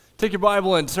Take your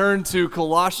Bible and turn to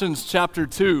Colossians chapter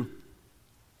 2.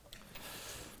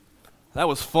 That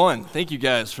was fun. Thank you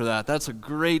guys for that. That's a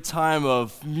great time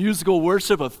of musical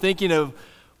worship, of thinking of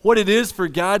what it is for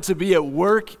God to be at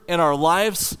work in our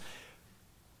lives.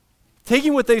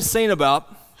 Taking what they sang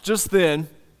about just then,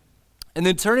 and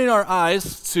then turning our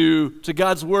eyes to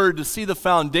God's Word to see the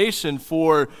foundation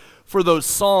for those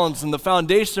songs and the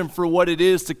foundation for what it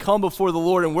is to come before the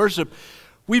Lord and worship.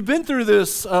 We've been through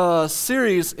this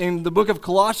series in the book of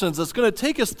Colossians that's going to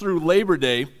take us through Labor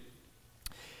Day.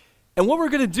 And what we're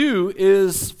going to do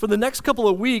is, for the next couple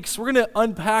of weeks, we're going to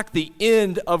unpack the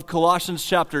end of Colossians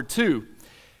chapter 2.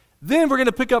 Then we're going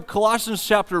to pick up Colossians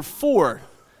chapter 4.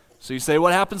 So you say,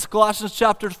 what happens to Colossians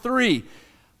chapter 3?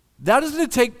 That is going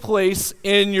to take place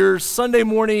in your Sunday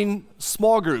morning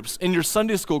small groups, in your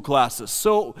Sunday school classes.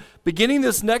 So beginning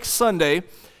this next Sunday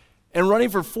and running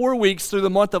for 4 weeks through the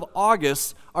month of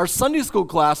August, our Sunday school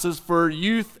classes for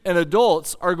youth and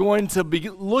adults are going to be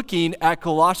looking at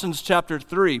Colossians chapter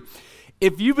 3.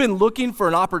 If you've been looking for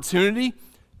an opportunity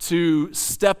to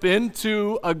step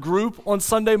into a group on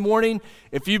Sunday morning,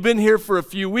 if you've been here for a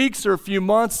few weeks or a few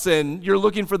months and you're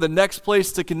looking for the next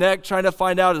place to connect, trying to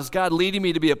find out, is God leading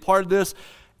me to be a part of this?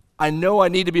 I know I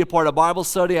need to be a part of Bible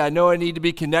study. I know I need to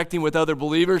be connecting with other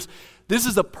believers. This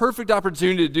is a perfect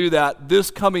opportunity to do that this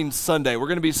coming Sunday. We're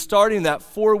going to be starting that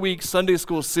 4-week Sunday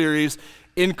school series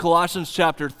in Colossians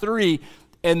chapter 3,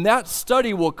 and that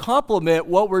study will complement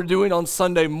what we're doing on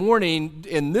Sunday morning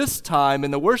in this time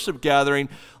in the worship gathering,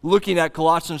 looking at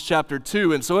Colossians chapter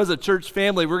 2. And so as a church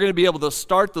family, we're going to be able to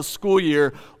start the school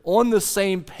year on the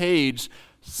same page,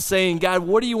 saying, God,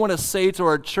 what do you want to say to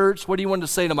our church? What do you want to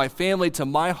say to my family, to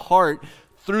my heart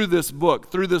through this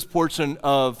book, through this portion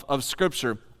of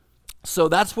Scripture? So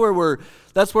that's where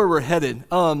we're headed.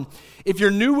 If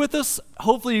you're new with us,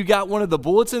 hopefully you got one of the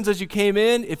bulletins as you came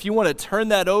in. If you want to turn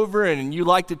that over and you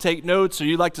like to take notes or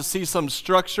you like to see some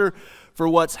structure for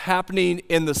what's happening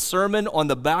in the sermon, on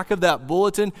the back of that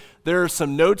bulletin, there are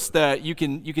some notes that you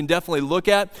can definitely look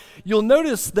at. You'll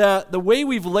notice that the way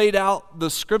we've laid out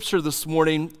the Scripture this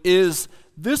morning is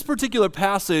this particular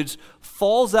passage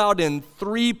falls out in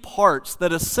 3 parts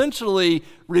that essentially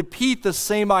repeat the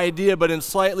same idea but in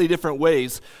slightly different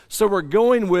ways. So we're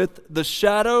going with the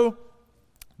shadow,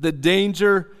 the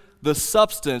danger, the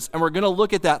substance, and we're going to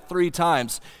look at that 3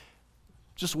 times.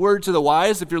 Just word to the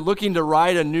wise, if you're looking to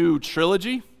write a new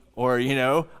trilogy, or,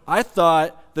 I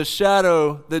thought the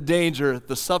shadow, the danger,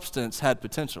 the substance had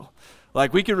potential.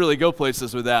 Like, we could really go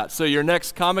places with that. So your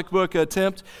next comic book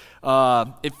attempt,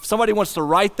 if somebody wants to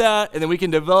write that, and then we can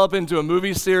develop into a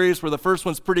movie series where the first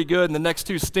one's pretty good and the next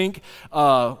 2 stink,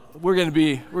 we're gonna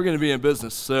be in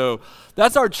business. So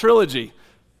that's our trilogy: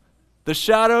 the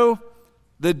shadow,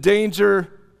 the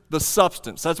danger, the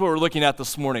substance. That's what we're looking at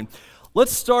this morning.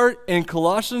 Let's start in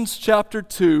Colossians chapter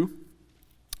 2.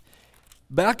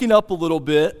 Backing up a little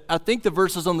bit, I think the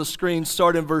verses on the screen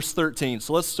start in verse 13.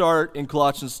 So let's start in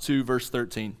Colossians 2, verse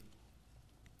 13.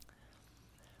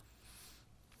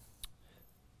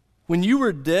 When you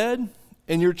were dead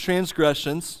in your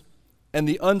transgressions and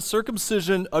the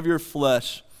uncircumcision of your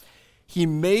flesh, he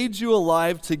made you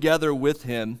alive together with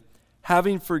him,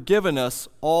 having forgiven us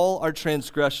all our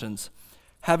transgressions,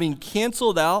 having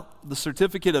canceled out the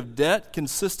certificate of debt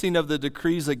consisting of the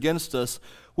decrees against us,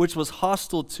 which was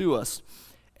hostile to us,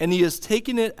 and he has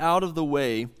taken it out of the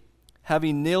way,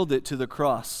 having nailed it to the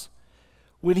cross.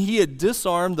 When he had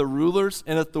disarmed the rulers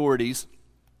and authorities,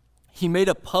 he made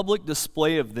a public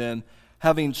display of them,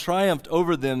 having triumphed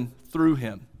over them through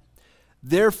him.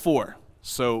 Therefore,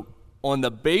 so on the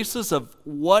basis of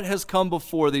what has come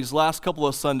before these last couple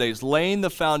of Sundays, laying the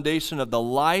foundation of the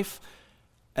life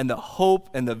and the hope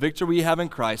and the victory we have in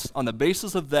Christ, on the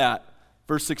basis of that,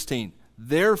 verse 16,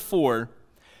 therefore,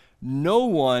 no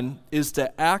one is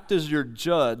to act as your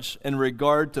judge in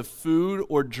regard to food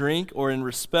or drink or in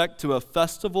respect to a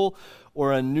festival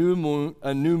or a new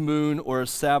moon or a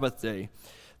Sabbath day,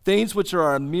 things which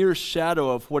are a mere shadow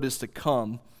of what is to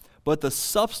come, but the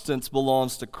substance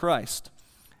belongs to Christ.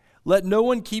 Let no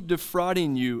one keep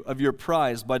defrauding you of your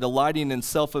prize by delighting in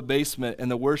self-abasement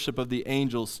and the worship of the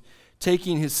angels,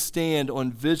 taking his stand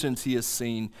on visions he has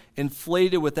seen,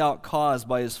 inflated without cause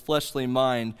by his fleshly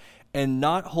mind, and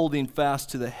not holding fast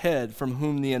to the head, from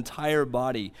whom the entire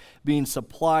body, being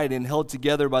supplied and held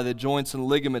together by the joints and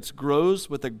ligaments, grows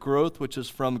with a growth which is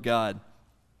from God.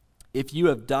 If you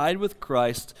have died with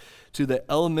Christ to the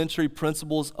elementary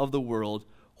principles of the world,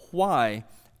 why,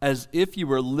 as if you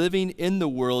were living in the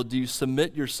world, do you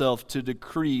submit yourself to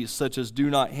decrees such as do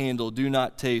not handle, do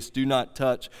not taste, do not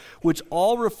touch, which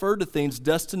all refer to things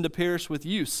destined to perish with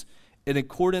use, in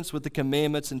accordance with the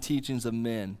commandments and teachings of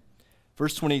men?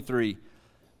 Verse 23,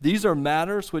 these are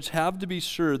matters which have to be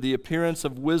sure the appearance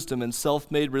of wisdom and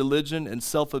self-made religion and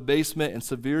self-abasement and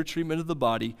severe treatment of the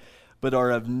body, but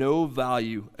are of no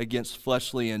value against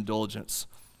fleshly indulgence.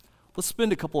 Let's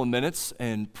spend a couple of minutes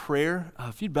in prayer.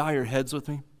 If you'd bow your heads with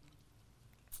me.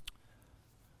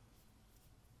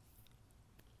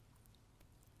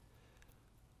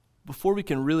 Before we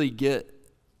can really get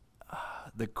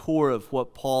the core of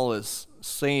what Paul is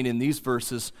saying in these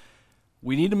verses,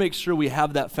 we need to make sure we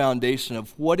have that foundation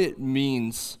of what it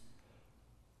means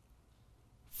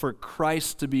for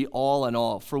Christ to be all in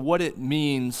all, for what it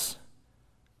means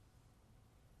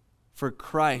for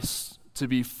Christ to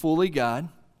be fully God,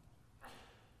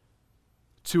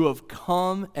 to have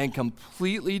come and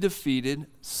completely defeated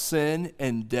sin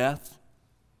and death,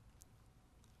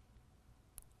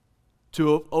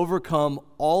 to have overcome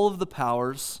all of the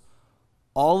powers,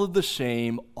 all of the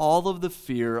shame, all of the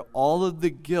fear, all of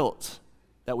the guilt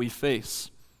that we face.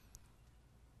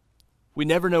 We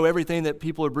never know everything that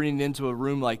people are bringing into a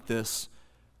room like this,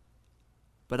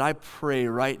 but I pray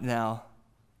right now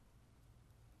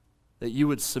that you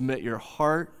would submit your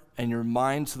heart and your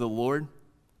mind to the Lord,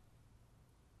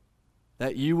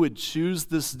 that you would choose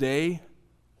this day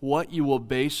what you will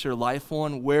base your life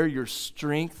on, where your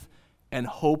strength and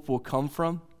hope will come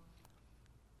from,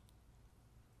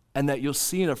 and that you'll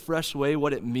see in a fresh way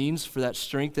what it means for that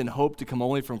strength and hope to come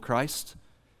only from Christ,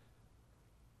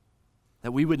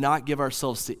 that we would not give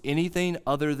ourselves to anything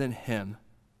other than Him,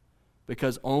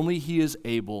 because only He is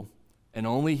able and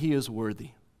only He is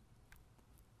worthy.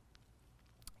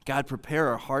 God, prepare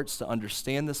our hearts to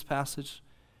understand this passage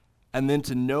and then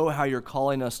to know how you're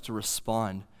calling us to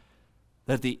respond.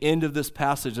 That at the end of this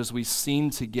passage, as we sing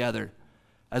together,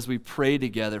 as we pray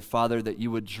together, Father, that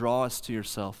you would draw us to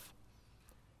yourself.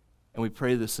 And we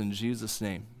pray this in Jesus'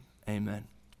 name. Amen.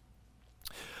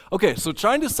 Okay, so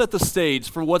trying to set the stage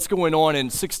for what's going on in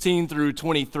 16 through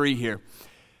 23 here.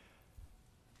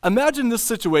 Imagine this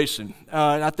situation,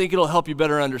 and I think it'll help you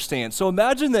better understand. So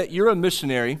imagine that you're a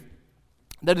missionary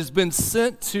that has been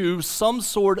sent to some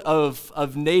sort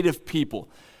of native people.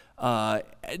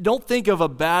 Don't think of a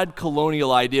bad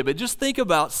colonial idea, but just think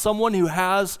about someone who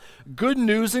has good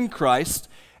news in Christ,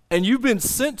 and you've been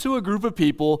sent to a group of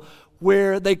people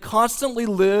where they constantly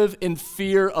live in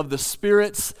fear of the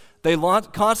spirits. They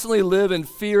constantly live in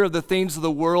fear of the things of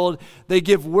the world. They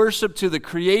give worship to the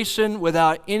creation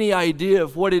without any idea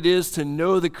of what it is to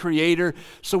know the Creator.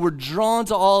 So we're drawn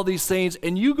to all these things,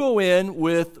 and you go in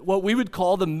with what we would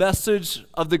call the message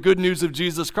of the good news of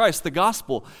Jesus Christ, the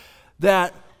gospel,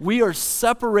 that we are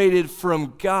separated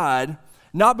from God,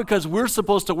 not because we're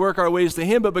supposed to work our ways to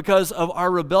Him, but because of our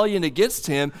rebellion against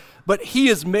Him. But He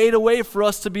has made a way for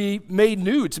us to be made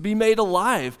new, to be made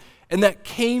alive. And that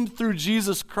came through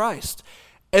Jesus Christ.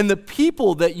 And the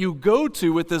people that you go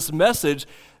to with this message,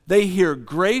 they hear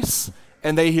grace,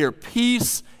 and they hear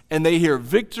peace, and they hear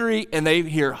victory, and they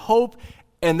hear hope,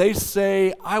 and they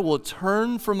say, I will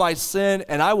turn from my sin,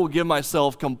 and I will give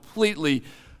myself completely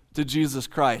to Jesus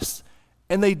Christ.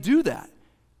 And they do that.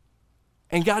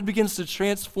 And God begins to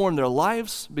transform their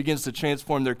lives, begins to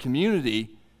transform their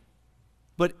community.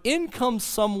 But in comes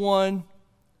someone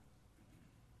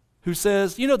who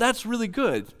says, that's really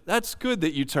good. That's good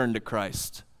that you turned to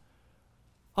Christ.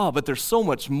 Oh, but there's so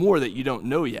much more that you don't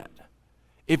know yet.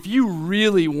 If you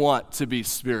really want to be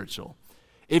spiritual,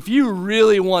 if you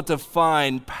really want to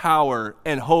find power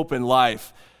and hope in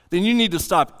life, then you need to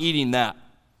stop eating that.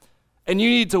 And you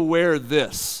need to wear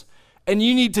this. And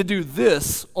you need to do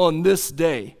this on this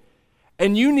day.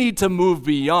 And you need to move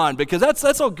beyond, because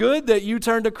that's all good that you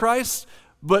turn to Christ,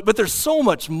 but there's so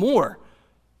much more.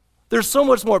 There's so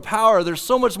much more power. There's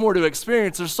so much more to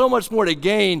experience. There's so much more to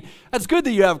gain. That's good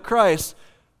that you have Christ,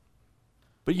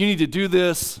 but you need to do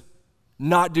this,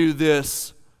 not do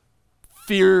this,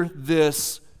 fear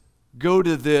this, go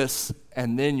to this,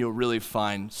 and then you'll really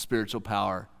find spiritual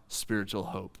power, spiritual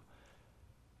hope.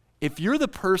 If you're the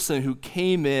person who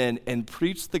came in and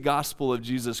preached the gospel of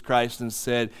Jesus Christ and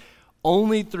said,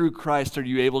 only through Christ are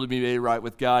you able to be made right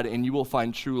with God and you will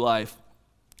find true life,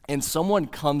 and someone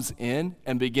comes in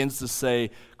and begins to say,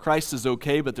 Christ is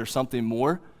okay, but there's something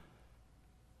more,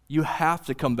 you have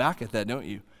to come back at that, don't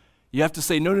you? You have to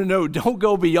say, no, don't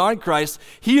go beyond Christ.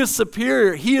 He is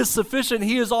superior. He is sufficient.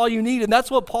 He is all you need. And that's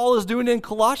what Paul is doing in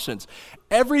Colossians.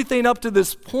 Everything up to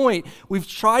this point, we've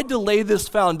tried to lay this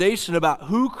foundation about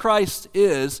who Christ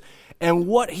is and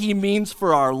what He means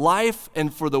for our life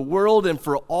and for the world and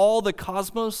for all the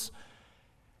cosmos.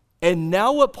 And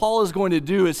now what Paul is going to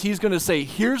do is he's going to say,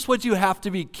 here's what you have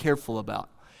to be careful about.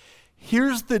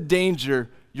 Here's the danger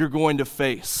you're going to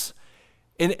face.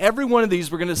 In every one of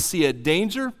these, we're going to see a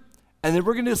danger, And then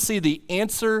we're going to see the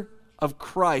answer of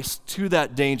Christ to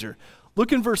that danger.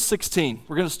 Look in verse 16.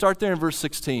 We're going to start there in verse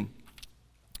 16.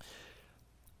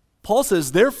 Paul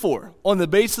says, therefore, on the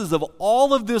basis of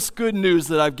all of this good news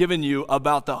that I've given you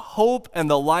about the hope and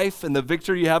the life and the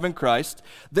victory you have in Christ,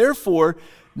 therefore,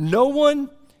 no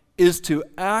one is to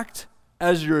act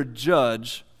as your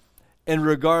judge in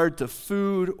regard to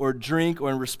food or drink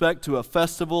or in respect to a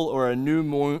festival or a new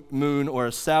moon or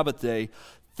a Sabbath day,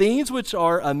 things which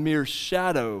are a mere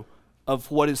shadow of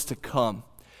what is to come.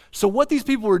 So what these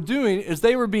people were doing is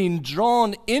they were being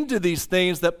drawn into these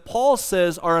things that Paul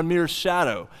says are a mere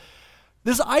shadow.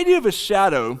 This idea of a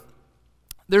shadow,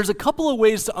 there's a couple of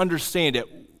ways to understand it,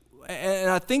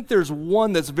 and I think there's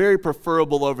one that's very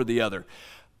preferable over the other.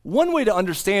 One way to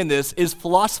understand this is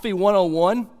Philosophy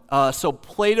 101, so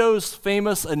Plato's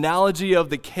famous analogy of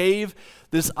the cave,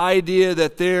 this idea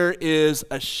that there is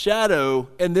a shadow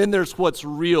and then there's what's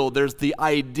real, there's the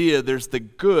idea, there's the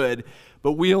good,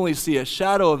 but we only see a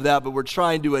shadow of that, but we're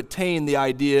trying to attain the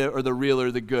idea or the real or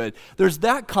the good. There's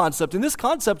that concept, and this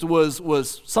concept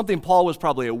was something Paul was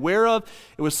probably aware of.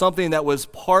 It was something that was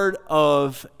part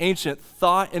of ancient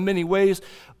thought in many ways,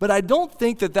 but I don't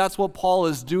think that that's what Paul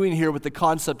is doing here with the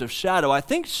concept of shadow. I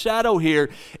think shadow here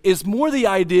is more the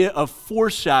idea of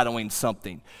foreshadowing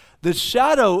something. The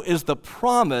shadow is the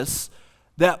promise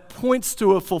that points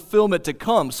to a fulfillment to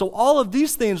come. So all of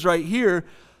these things right here,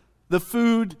 the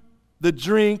food, the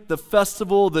drink, the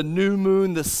festival, the new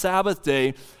moon, the Sabbath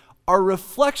day, are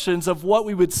reflections of what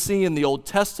we would see in the Old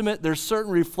Testament. There's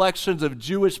certain reflections of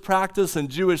Jewish practice and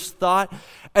Jewish thought,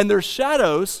 and they're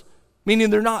shadows,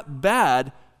 meaning they're not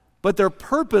bad, but their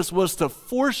purpose was to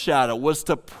foreshadow, was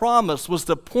to promise, was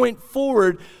to point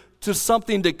forward to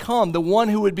something to come, the one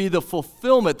who would be the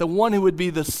fulfillment, the one who would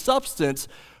be the substance,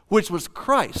 which was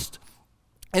Christ.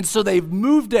 And so they've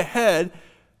moved ahead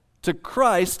to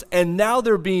Christ, and now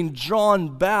they're being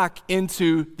drawn back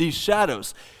into these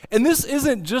shadows. And this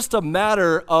isn't just a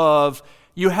matter of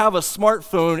you have a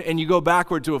smartphone and you go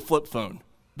backward to a flip phone.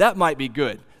 That might be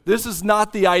good. This is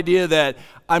not the idea that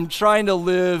I'm trying to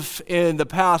live in the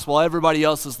past while everybody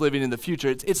else is living in the future.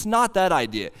 It's not that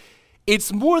idea.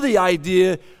 It's more the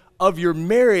idea of you're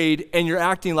married and you're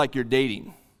acting like you're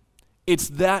dating. It's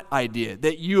that idea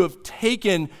that you have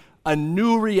taken a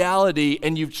new reality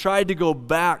and you've tried to go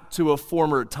back to a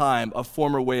former time, a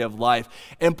former way of life.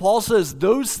 And Paul says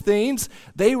those things,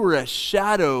 they were a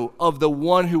shadow of the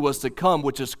one who was to come,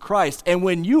 which is Christ. And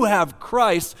when you have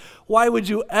Christ, why would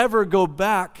you ever go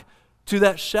back to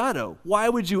that shadow? Why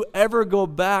would you ever go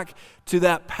back to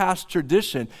that past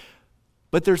tradition?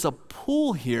 But there's a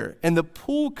pull here, and the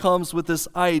pull comes with this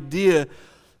idea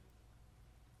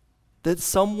that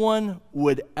someone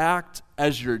would act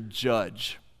as your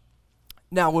judge.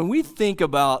 Now, when we think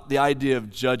about the idea of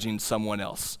judging someone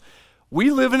else,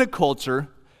 we live in a culture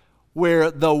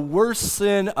where the worst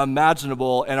sin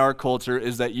imaginable in our culture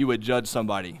is that you would judge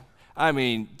somebody. I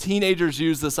mean, teenagers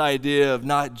use this idea of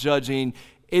not judging.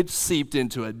 It's seeped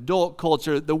into adult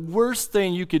culture. The worst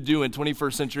thing you could do in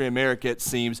 21st century America, it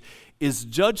seems, is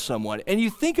judge someone. And you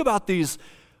think about these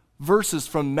verses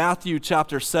from Matthew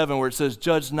chapter 7 where it says,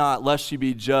 judge not lest you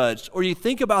be judged. Or you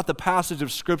think about the passage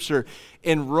of scripture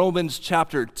in Romans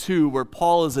chapter 2 where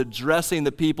Paul is addressing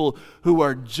the people who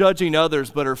are judging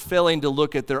others but are failing to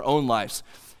look at their own lives.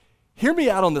 Hear me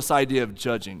out on this idea of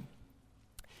judging.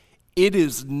 It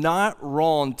is not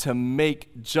wrong to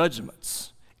make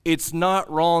judgments. It's not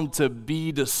wrong to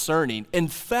be discerning. In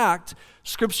fact,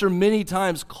 scripture many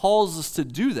times calls us to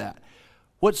do that.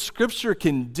 What scripture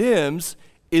condemns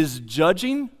is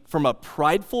judging from a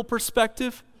prideful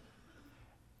perspective,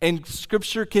 and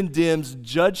scripture condemns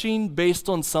judging based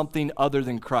on something other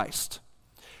than Christ.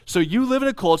 So you live in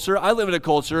a culture, I live in a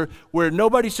culture where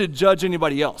nobody should judge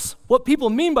anybody else. What people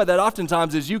mean by that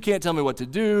oftentimes is you can't tell me what to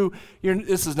do,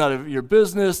 this is not your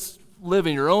business, live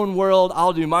in your own world,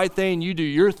 I'll do my thing, you do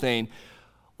your thing.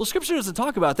 Well, Scripture doesn't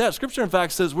talk about that. Scripture, in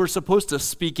fact, says we're supposed to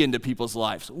speak into people's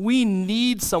lives. We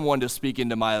need someone to speak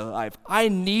into my life. I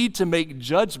need to make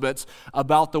judgments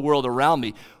about the world around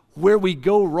me. Where we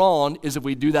go wrong is if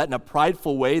we do that in a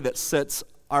prideful way that sets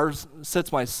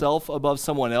myself above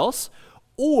someone else,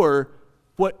 or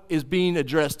what is being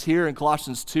addressed here in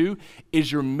Colossians 2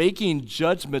 is you're making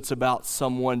judgments about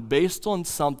someone based on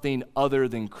something other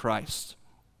than Christ.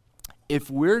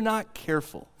 If we're not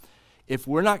careful,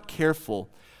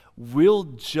 we'll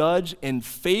judge in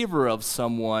favor of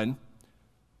someone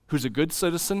who's a good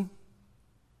citizen,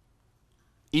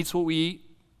 eats what we eat,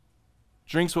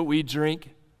 drinks what we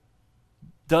drink,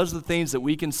 does the things that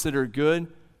we consider good,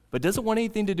 but doesn't want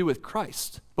anything to do with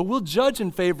Christ. But we'll judge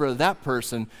in favor of that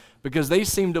person because they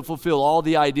seem to fulfill all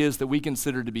the ideas that we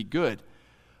consider to be good.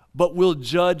 But we'll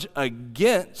judge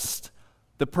against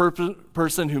the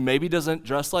person who maybe doesn't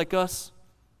dress like us,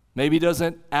 maybe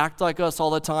doesn't act like us all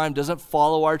the time, doesn't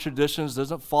follow our traditions,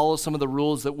 doesn't follow some of the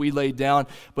rules that we lay down,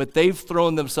 but they've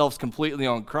thrown themselves completely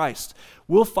on Christ.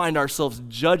 We'll find ourselves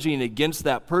judging against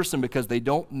that person because they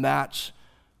don't match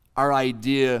our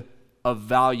idea of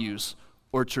values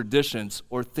or traditions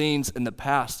or things in the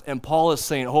past. And Paul is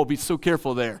saying, oh, be so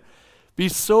careful there. Be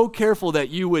so careful that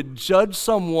you would judge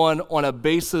someone on a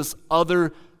basis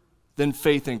other than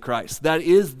faith in Christ. That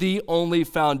is the only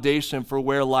foundation for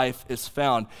where life is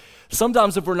found.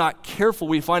 Sometimes if we're not careful,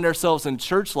 we find ourselves in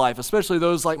church life, especially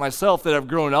those like myself that have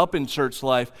grown up in church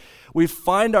life, we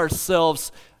find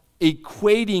ourselves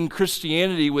equating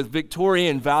Christianity with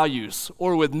Victorian values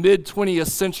or with mid-20th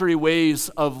century ways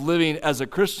of living as a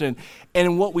Christian.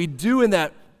 And what we do in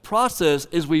that process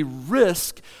is we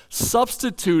risk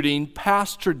substituting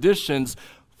past traditions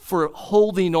for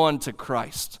holding on to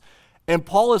Christ. And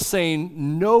Paul is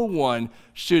saying no one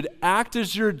should act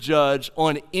as your judge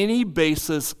on any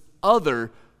basis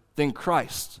other than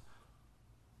Christ.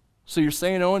 So you're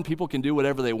saying, Owen, people can do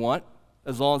whatever they want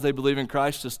as long as they believe in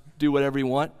Christ, just do whatever you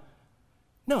want?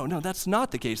 No, that's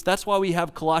not the case. That's why we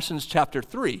have Colossians chapter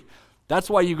 3. That's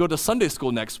why you go to Sunday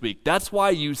school next week. That's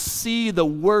why you see the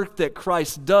work that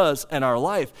Christ does in our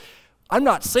life. I'm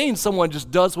not saying someone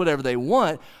just does whatever they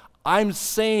want. I'm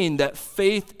saying that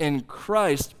faith in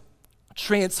Christ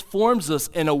transforms us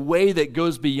in a way that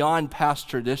goes beyond past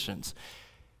traditions.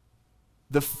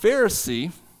 The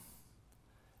Pharisee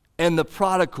and the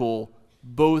prodigal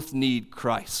both need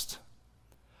Christ.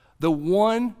 The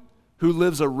one who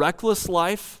lives a reckless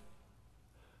life,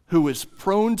 who is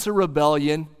prone to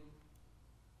rebellion,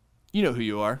 you know who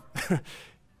you are,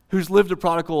 who's lived a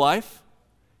prodigal life,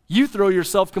 you throw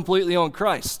yourself completely on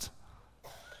Christ.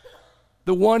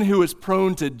 The one who is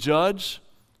prone to judge,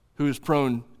 who is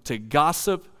prone to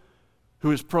gossip,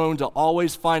 who is prone to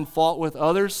always find fault with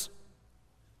others,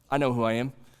 I know who I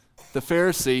am, the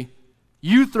Pharisee,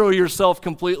 you throw yourself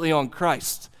completely on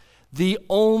Christ. The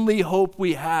only hope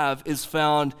we have is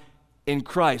found in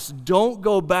Christ. Don't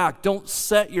go back. Don't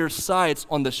set your sights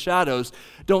on the shadows.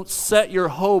 Don't set your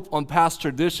hope on past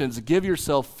traditions. Give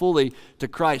yourself fully to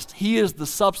Christ. He is the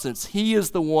substance. He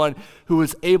is the one who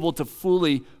is able to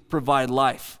fully provide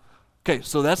life. Okay,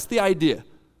 so that's the idea.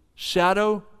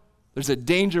 Shadow, there's a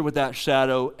danger with that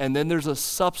shadow, and then there's a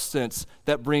substance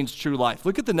that brings true life.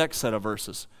 Look at the next set of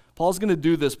verses. Paul's going to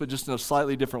do this, but just in a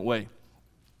slightly different way.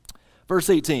 Verse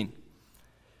 18.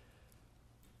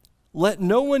 Let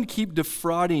no one keep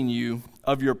defrauding you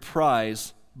of your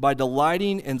prize by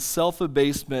delighting in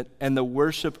self-abasement and the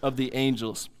worship of the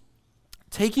angels,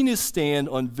 taking his stand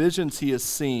on visions he has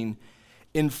seen,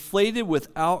 inflated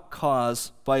without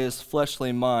cause by his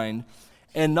fleshly mind,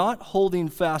 and not holding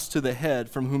fast to the head,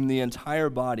 from whom the entire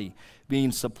body, being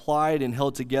supplied and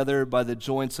held together by the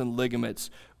joints and ligaments,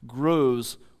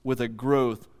 grows with a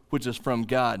growth which is from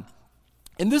God.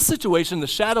 In this situation, the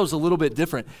shadow is a little bit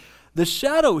different. The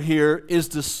shadow here is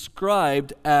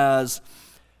described as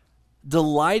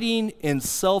delighting in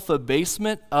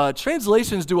self-abasement.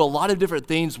 Translations do a lot of different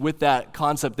things with that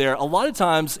concept there. A lot of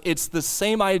times, it's the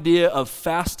same idea of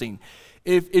fasting.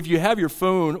 If you have your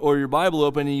phone or your Bible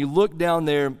open and you look down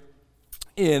there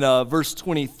in verse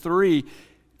 23,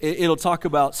 it'll talk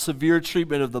about severe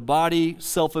treatment of the body,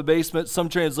 self-abasement. Some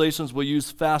translations will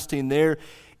use fasting there.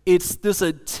 It's this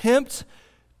attempt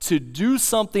to do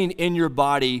something in your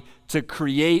body to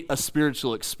create a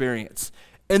spiritual experience.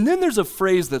 And then there's a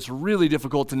phrase that's really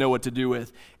difficult to know what to do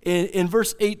with. In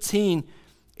verse 18,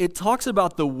 it talks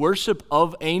about the worship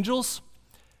of angels.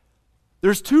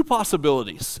 There's two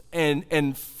possibilities,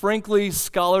 and frankly,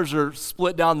 scholars are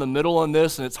split down the middle on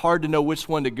this, and it's hard to know which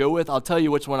one to go with. I'll tell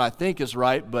you which one I think is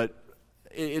right, but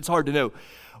it's hard to know.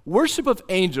 Worship of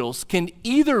angels can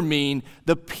either mean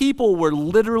the people were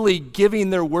literally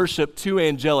giving their worship to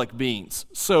angelic beings.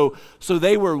 So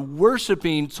they were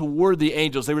worshiping toward the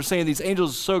angels. They were saying, these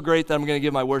angels are so great that I'm going to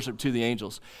give my worship to the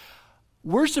angels.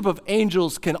 Worship of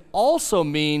angels can also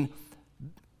mean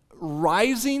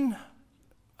rising,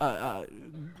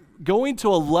 going to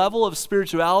a level of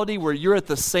spirituality where you're at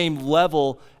the same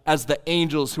level as the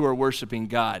angels who are worshiping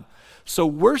God. So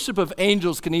worship of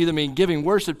angels can either mean giving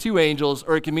worship to angels,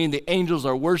 or it can mean the angels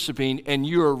are worshiping and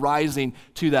you are rising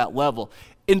to that level.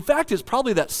 In fact, it's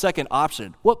probably that second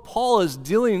option. What Paul is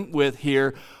dealing with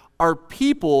here are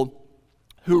people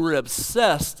who were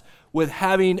obsessed with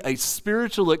having a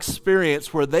spiritual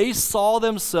experience where they saw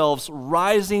themselves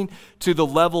rising to the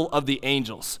level of the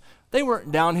angels. They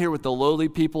weren't down here with the lowly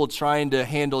people trying to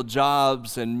handle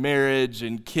jobs and marriage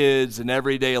and kids and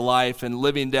everyday life and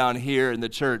living down here in the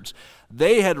church.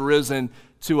 They had risen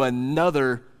to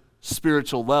another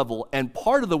spiritual level. And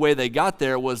part of the way they got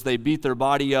there was they beat their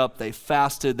body up, they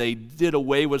fasted, they did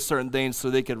away with certain things so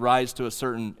they could rise to a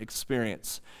certain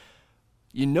experience.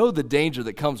 You know the danger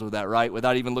that comes with that, right?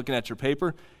 Without even looking at your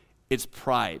paper, it's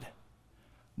pride.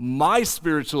 My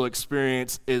spiritual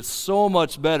experience is so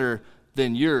much better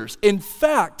than yours. In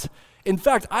fact,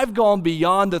 I've gone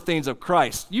beyond the things of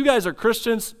Christ. You guys are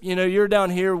Christians, you're down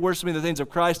here worshiping the things of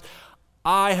Christ.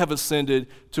 I have ascended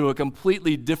to a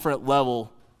completely different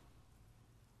level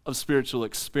of spiritual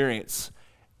experience.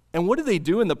 And what do they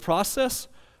do in the process?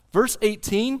 Verse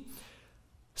 18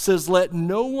 says, "Let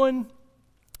no one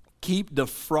keep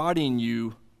defrauding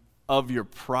you of your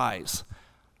prize."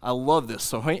 I love this.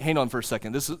 So hang on for a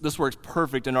second. This works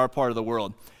perfect in our part of the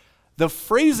world. The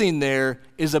phrasing there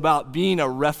is about being a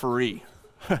referee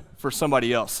for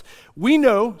somebody else. We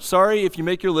know, sorry if you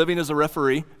make your living as a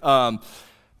referee,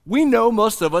 we know,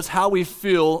 most of us, how we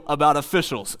feel about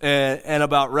officials and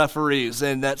about referees,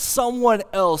 and that someone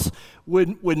else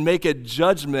would make a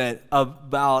judgment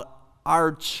about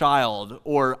our child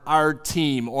or our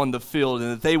team on the field,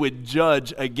 and that they would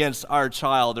judge against our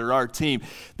child or our team.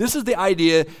 This is the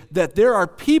idea that there are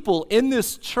people in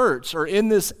this church or in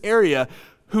this area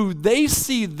who they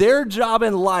see their job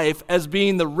in life as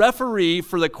being the referee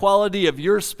for the quality of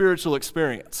your spiritual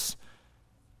experience.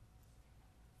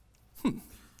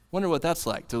 Wonder what that's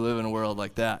like to live in a world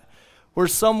like that, where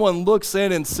someone looks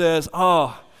in and says,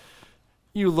 "Oh,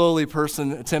 you lowly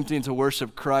person attempting to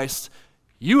worship Christ,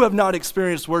 you have not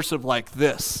experienced worship like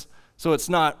this, so it's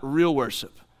not real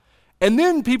worship." And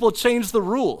then people change the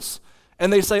rules,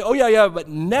 and they say, "Oh, yeah, but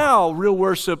now real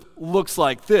worship looks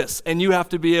like this, and you have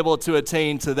to be able to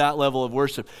attain to that level of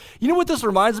worship." You know what this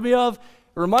reminds me of?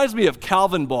 It reminds me of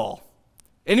Calvin Ball.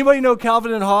 Anybody know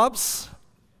Calvin and Hobbes?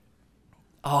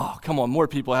 Oh, come on, more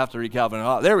people have to read Calvin and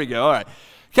Hobbes. There we go, all right.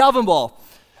 Calvin Ball.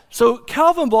 So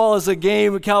Calvin Ball is a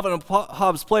game Calvin and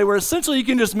Hobbes play where essentially you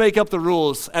can just make up the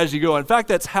rules as you go. In fact,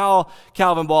 that's how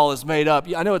Calvin Ball is made up.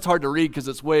 I know it's hard to read because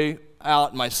it's way out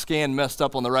and my scan messed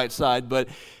up on the right side, but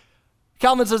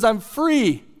Calvin says, "I'm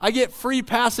free. I get free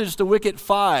passage to wicket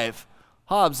 5.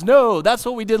 Hobbes, "No, that's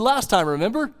what we did last time,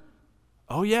 remember?"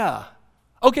 "Oh, yeah."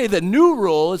 "Okay, the new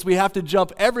rule is we have to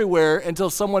jump everywhere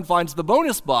until someone finds the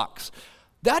bonus box."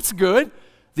 "That's good.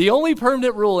 The only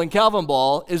permanent rule in Calvin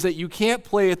Ball is that you can't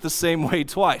play it the same way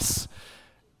twice."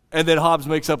 And then Hobbes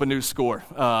makes up a new score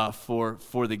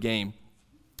for the game.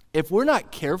 If we're not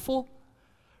careful,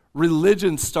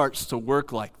 religion starts to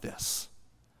work like this,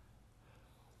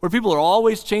 where people are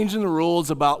always changing the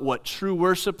rules about what true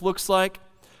worship looks like.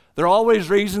 They're always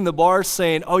raising the bar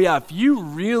saying, "Oh yeah, if you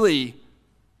really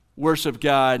worship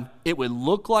God, it would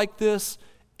look like this,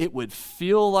 it would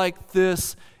feel like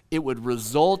this, it would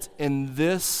result in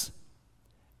this."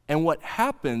 And what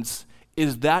happens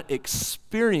is that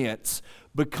experience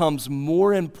becomes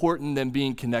more important than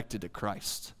being connected to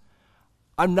Christ.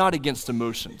 I'm not against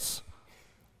emotions.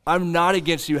 I'm not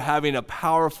against you having a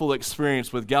powerful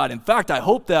experience with God. In fact, I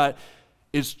hope that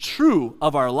is true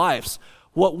of our lives.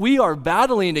 What we are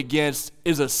battling against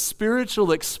is a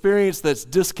spiritual experience that's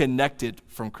disconnected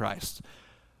from Christ.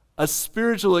 A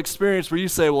spiritual experience where you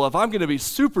say, "Well, if I'm going to be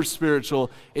super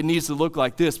spiritual, it needs to look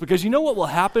like this." Because you know what will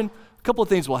happen? A couple of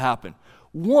things will happen.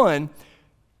 One,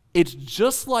 it's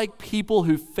just like people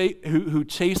who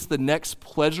chase the next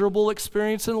pleasurable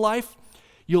experience in life.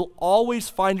 You'll always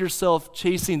find yourself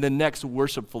chasing the next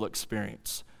worshipful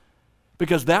experience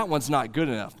because that one's not good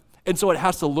enough. And so it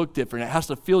has to look different. It has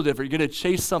to feel different. You're going to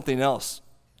chase something else,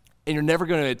 and you're never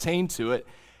going to attain to it.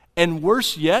 And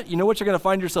worse yet, you know what you're going to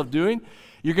find yourself doing?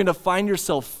 You're going to find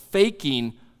yourself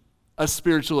faking a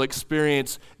spiritual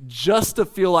experience just to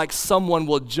feel like someone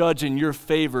will judge in your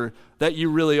favor that you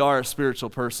really are a spiritual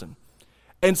person.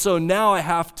 And so now I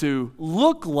have to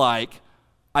look like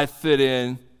I fit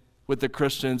in with the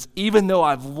Christians, even though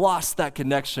I've lost that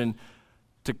connection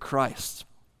to Christ.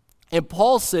 And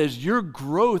Paul says your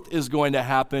growth is going to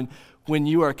happen when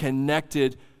you are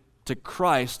connected to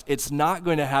Christ. It's not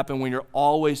going to happen when you're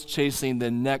always chasing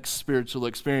the next spiritual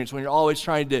experience, when you're always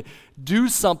trying to do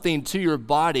something to your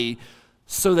body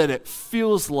so that it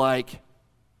feels like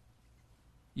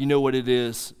you know what it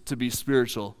is to be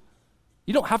spiritual.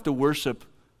 You don't have to worship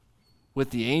with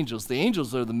the angels. The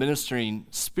angels are the ministering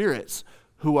spirits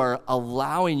who are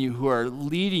allowing you, who are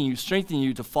leading you, strengthening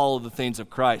you to follow the things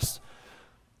of Christ.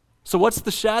 So what's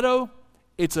the shadow?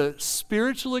 It's a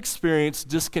spiritual experience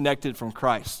disconnected from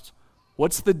Christ.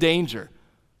 What's the danger?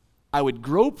 I would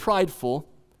grow prideful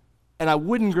and I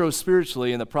wouldn't grow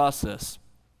spiritually in the process.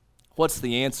 What's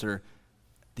the answer?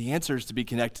 The answer is to be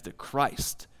connected to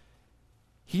Christ.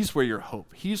 He's where your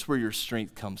hope, He's where your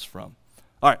strength comes from.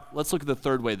 All right, let's look at the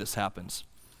third way this happens.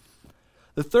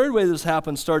 The third way this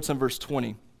happens starts in verse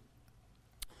 20.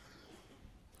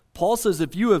 Paul says,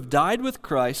 if you have died with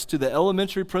Christ to the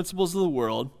elementary principles of the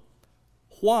world,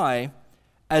 why,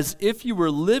 as if you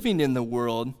were living in the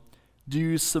world, do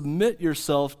you submit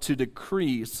yourself to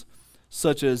decrees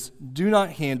such as do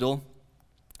not handle,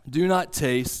 do not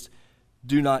taste,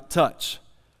 do not touch?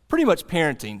 Pretty much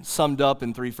parenting summed up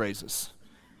in 3 phrases.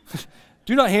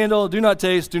 Do not handle, do not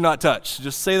taste, do not touch.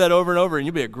 Just say that over and over and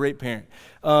you'll be a great parent.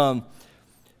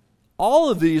 All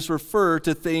of these refer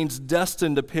to things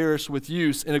destined to perish with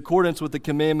use in accordance with the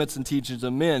commandments and teachings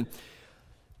of men.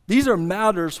 These are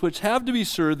matters which have, to be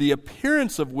sure, the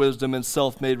appearance of wisdom and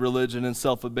self-made religion and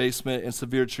self-abasement and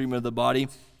severe treatment of the body,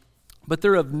 but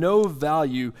they're of no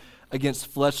value against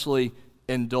fleshly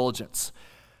indulgence.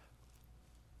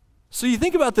 So you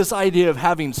think about this idea of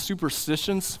having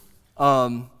superstitions.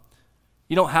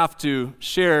 You don't have to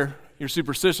share your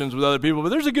superstitions with other people, but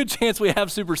there's a good chance we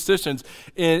have superstitions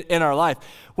in our life.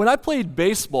 When I played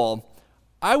baseball,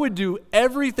 I would do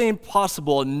everything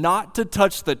possible not to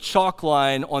touch the chalk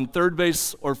line on third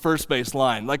base or first base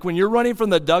line. Like when you're running from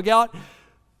the dugout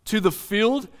to the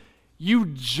field, you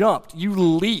jumped, you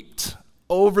leaped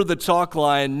over the chalk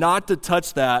line not to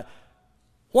touch that.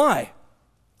 Why?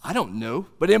 I don't know.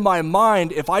 But in my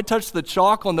mind, if I touched the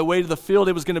chalk on the way to the field,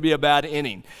 it was going to be a bad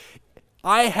inning.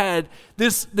 I had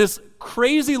this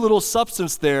crazy little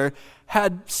substance there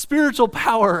had spiritual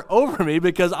power over me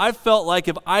because I felt like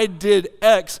if I did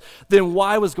X, then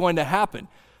Y was going to happen.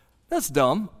 That's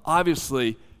dumb,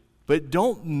 obviously, but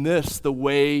don't miss the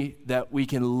way that we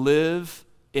can live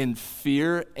in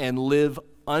fear and live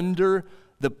under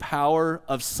the power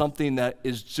of something that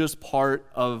is just part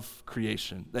of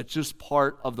creation, that's just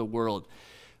part of the world.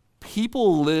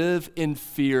 People live in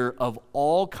fear of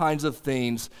all kinds of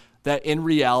things that in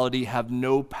reality have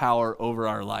no power over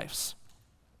our lives.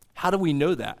 How do we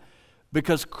know that?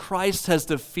 Because Christ has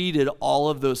defeated all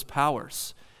of those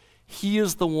powers. He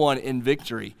is the one in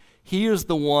victory. He is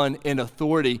the one in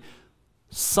authority.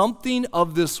 Something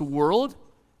of this world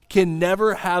can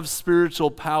never have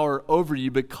spiritual power over you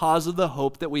because of the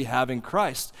hope that we have in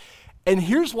Christ. And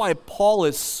here's why Paul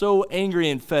is so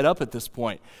angry and fed up at this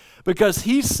point. Because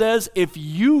he says if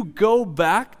you go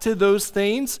back to those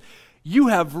things, you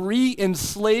have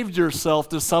re-enslaved yourself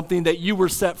to something that you were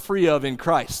set free of in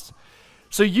Christ.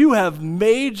 So you have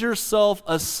made yourself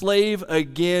a slave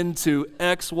again to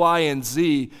X, Y, and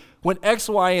Z when X,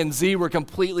 Y, and Z were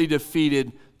completely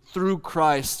defeated through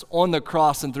Christ on the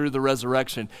cross and through the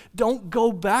resurrection. Don't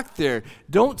go back there.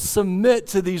 Don't submit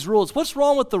to these rules. What's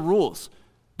wrong with the rules?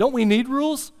 Don't we need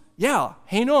rules? Yeah,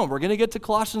 hang on. We're going to get to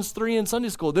Colossians 3 in Sunday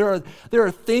school. There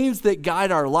are things that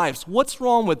guide our lives. What's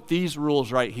wrong with these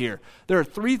rules right here? There are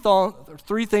three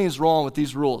things wrong with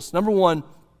these rules. Number one,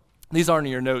 these aren't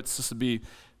in your notes. This would be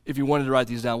if you wanted to write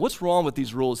these down. What's wrong with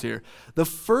these rules here? The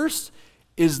first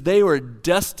is they were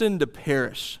destined to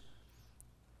perish.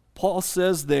 Paul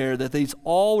says there that these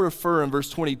all refer in verse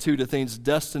 22 to things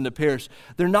destined to perish.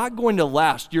 They're not going to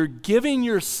last. You're giving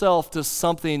yourself to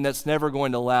something that's never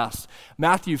going to last.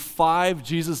 Matthew 5,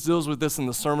 Jesus deals with this in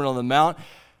the Sermon on the Mount.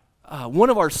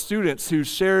 One of our students who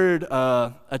shared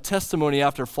a testimony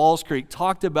after Falls Creek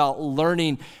talked about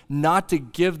learning not to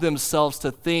give themselves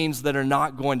to things that are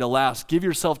not going to last. Give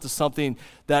yourself to something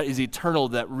that is eternal,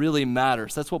 that really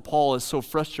matters. That's what Paul is so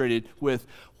frustrated with.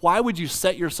 Why would you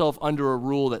set yourself under a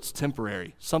rule that's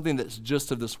temporary, something that's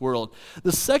just of this world?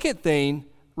 The second thing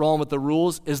wrong with the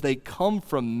rules is they come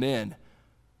from men.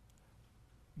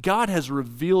 God has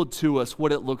revealed to us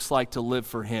what it looks like to live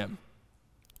for Him.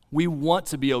 We want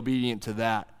to be obedient to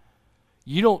that.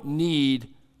 You don't need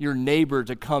your neighbor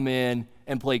to come in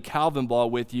and play Calvin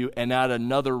ball with you and add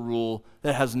another rule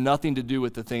that has nothing to do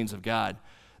with the things of God.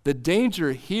 The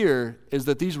danger here is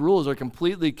that these rules are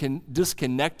completely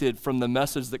disconnected from the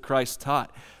message that Christ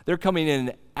taught. They're coming in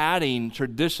and adding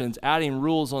traditions, adding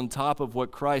rules on top of what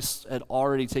Christ had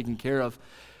already taken care of.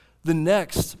 The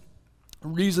next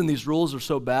reason these rules are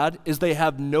so bad is they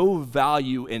have no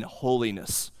value in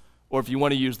holiness, or if you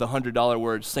want to use the $100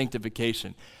 word,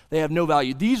 sanctification. They have no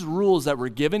value. These rules that were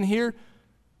given here,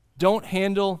 don't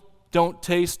handle, don't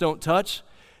taste, don't touch.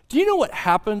 Do you know what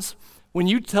happens when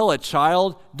you tell a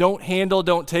child, don't handle,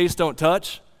 don't taste, don't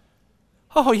touch?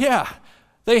 Oh yeah,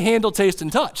 they handle, taste, and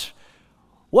touch.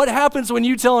 What happens when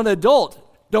you tell an adult,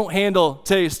 don't handle,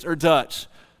 taste, or touch?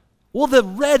 Well, the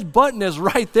red button is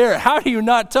right there. How do you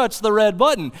not touch the red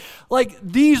button? Like,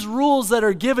 these rules that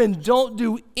are given don't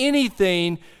do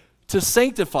anything to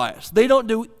sanctify us. They don't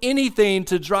do anything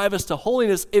to drive us to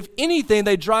holiness. If anything,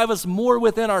 they drive us more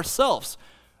within ourselves.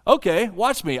 Okay,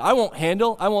 watch me. I won't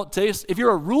handle, I won't taste. If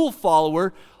you're a rule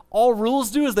follower, all rules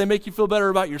do is they make you feel better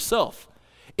about yourself.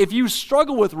 If you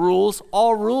struggle with rules,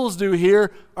 all rules do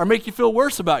here are make you feel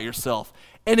worse about yourself.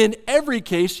 And in every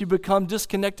case, you become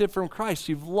disconnected from Christ.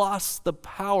 You've lost the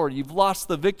power. You've lost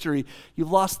the victory.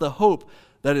 You've lost the hope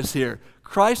that is here.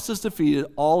 Christ has defeated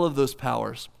all of those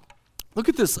powers. Look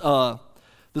at this,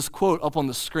 this quote up on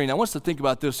the screen. I want us to think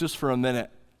about this just for a minute.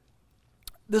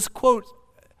 This quote,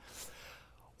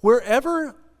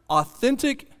 wherever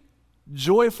authentic,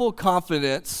 joyful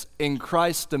confidence in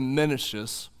Christ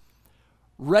diminishes,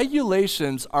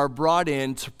 regulations are brought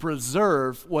in to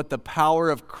preserve what the power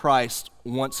of Christ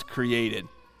once created.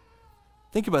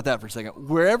 Think about that for a second.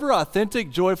 Wherever authentic,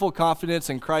 joyful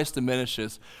confidence in Christ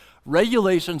diminishes,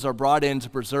 regulations are brought in to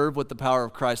preserve what the power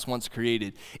of Christ once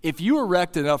created. If you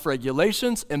erect enough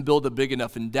regulations and build a big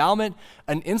enough endowment,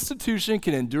 an institution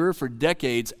can endure for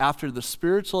decades after the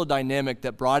spiritual dynamic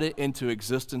that brought it into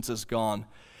existence is gone.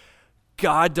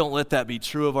 God, don't let that be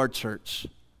true of our church.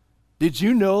 Did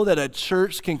you know that a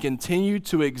church can continue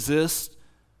to exist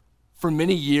for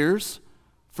many years,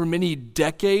 for many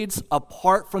decades,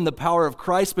 apart from the power of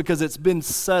Christ because it's been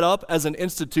set up as an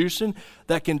institution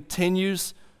that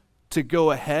continues to go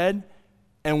ahead,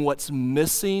 and what's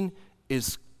missing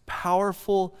is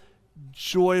powerful,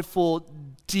 joyful,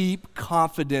 deep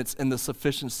confidence in the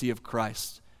sufficiency of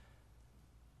Christ.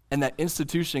 And that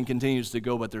institution continues to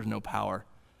go, but there's no power.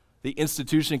 The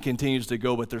institution continues to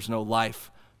go, but there's no life.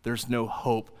 There's no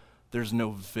hope. There's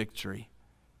no victory.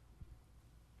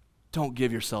 Don't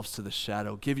give yourselves to the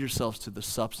shadow. Give yourselves to the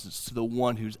substance, to the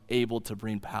one who's able to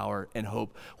bring power and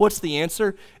hope. What's the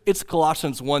answer? It's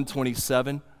Colossians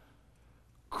 1:27.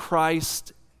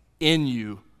 Christ in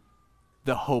you,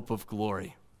 the hope of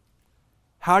glory.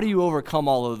 How do you overcome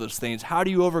all of those things? How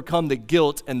do you overcome the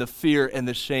guilt and the fear and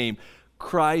the shame?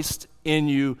 Christ in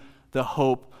you, the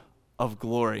hope of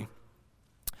glory.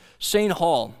 Shane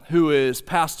Hall, who is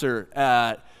pastor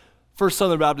at First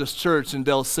Southern Baptist Church in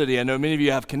Del City. I know many of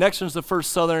you have connections to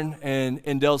First Southern and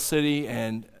in Del City,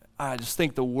 and I just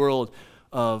think the world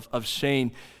of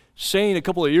Shane. Shane, a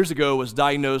couple of years ago, was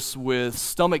diagnosed with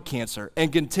stomach cancer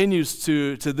and continues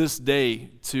to this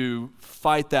day to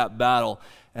fight that battle.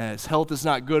 His health is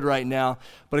not good right now,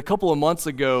 but a couple of months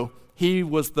ago, he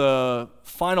was the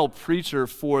final preacher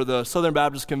for the Southern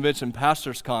Baptist Convention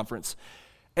Pastors Conference.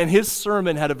 And his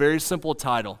sermon had a very simple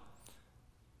title.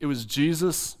 It was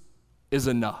Jesus is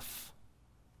enough.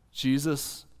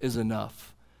 Jesus is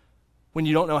enough. When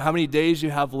you don't know how many days you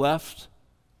have left,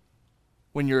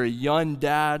 when you're a young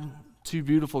dad, 2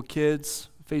 beautiful kids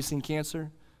facing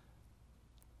cancer,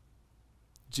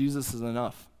 Jesus is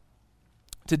enough.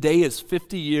 Today is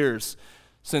 50 years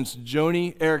since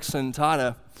Joni Eareckson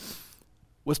Tada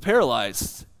was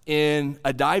paralyzed in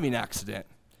a diving accident.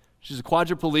 She's a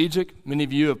quadriplegic. Many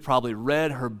of you have probably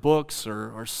read her books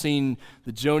or seen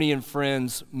the Joni and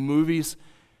Friends movies.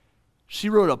 She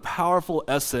wrote a powerful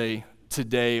essay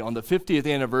today on the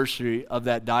 50th anniversary of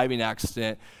that diving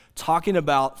accident, talking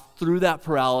about through that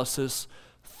paralysis,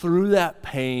 through that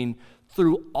pain,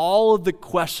 through all of the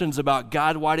questions about,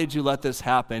 God, why did you let this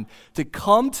happen? To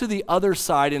come to the other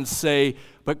side and say,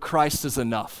 but Christ is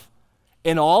enough.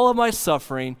 In all of my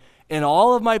suffering, in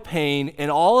all of my pain, in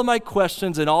all of my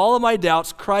questions, in all of my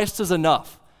doubts, Christ is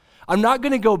enough. I'm not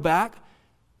going to go back.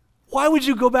 Why would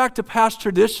you go back to past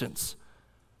traditions?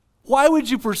 Why would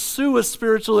you pursue a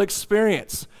spiritual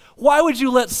experience? Why would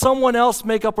you let someone else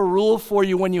make up a rule for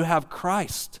you when you have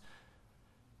Christ?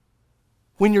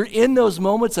 When you're in those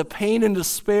moments of pain and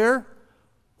despair,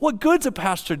 what good's a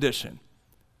past tradition?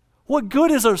 What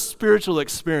good is a spiritual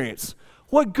experience?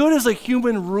 What good is a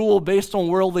human rule based on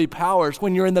worldly powers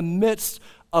when you're in the midst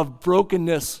of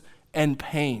brokenness and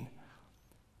pain?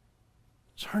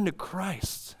 Turn to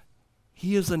Christ.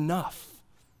 He is enough.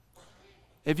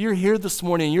 If you're here this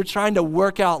morning and you're trying to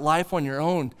work out life on your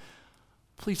own,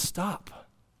 please stop.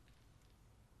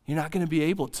 You're not going to be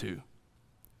able to.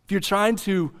 If you're trying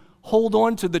to hold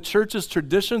on to the church's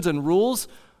traditions and rules,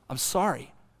 I'm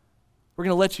sorry. We're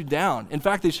going to let you down. In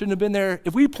fact, they shouldn't have been there.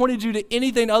 If we pointed you to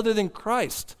anything other than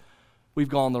Christ, we've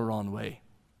gone the wrong way.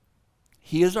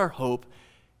 He is our hope.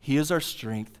 He is our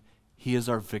strength. He is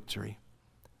our victory.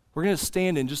 We're going to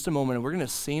stand in just a moment and we're going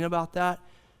to sing about that.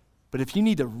 But if you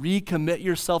need to recommit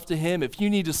yourself to Him, if you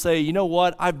need to say, you know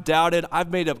what, I've doubted,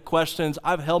 I've made up questions,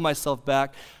 I've held myself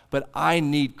back, but I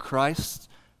need Christ,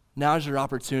 Now's your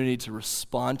opportunity to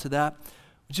respond to that.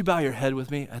 Would you bow your head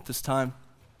with me at this time?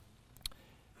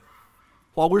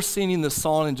 While we're singing this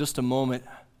song in just a moment,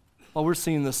 there's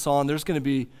going to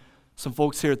be some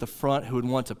folks here at the front who would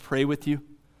want to pray with you.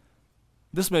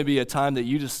 This may be a time that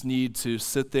you just need to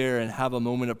sit there and have a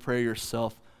moment of prayer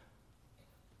yourself.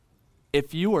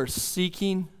 If you are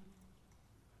seeking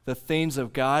the things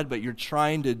of God, but you're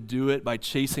trying to do it by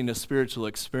chasing a spiritual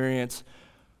experience,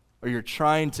 or you're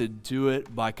trying to do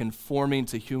it by conforming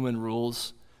to human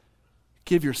rules,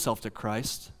 give yourself to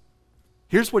Christ.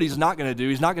 Here's what he's not going to do.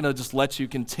 He's not going to just let you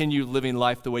continue living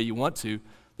life the way you want to.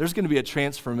 There's going to be a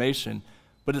transformation,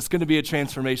 but it's going to be a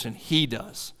transformation he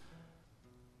does,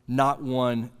 not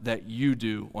one that you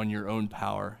do on your own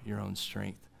power, your own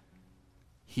strength.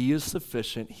 He is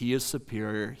sufficient. He is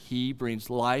superior. He brings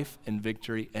life and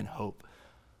victory and hope.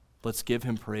 Let's give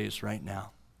him praise right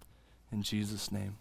now. In Jesus' name.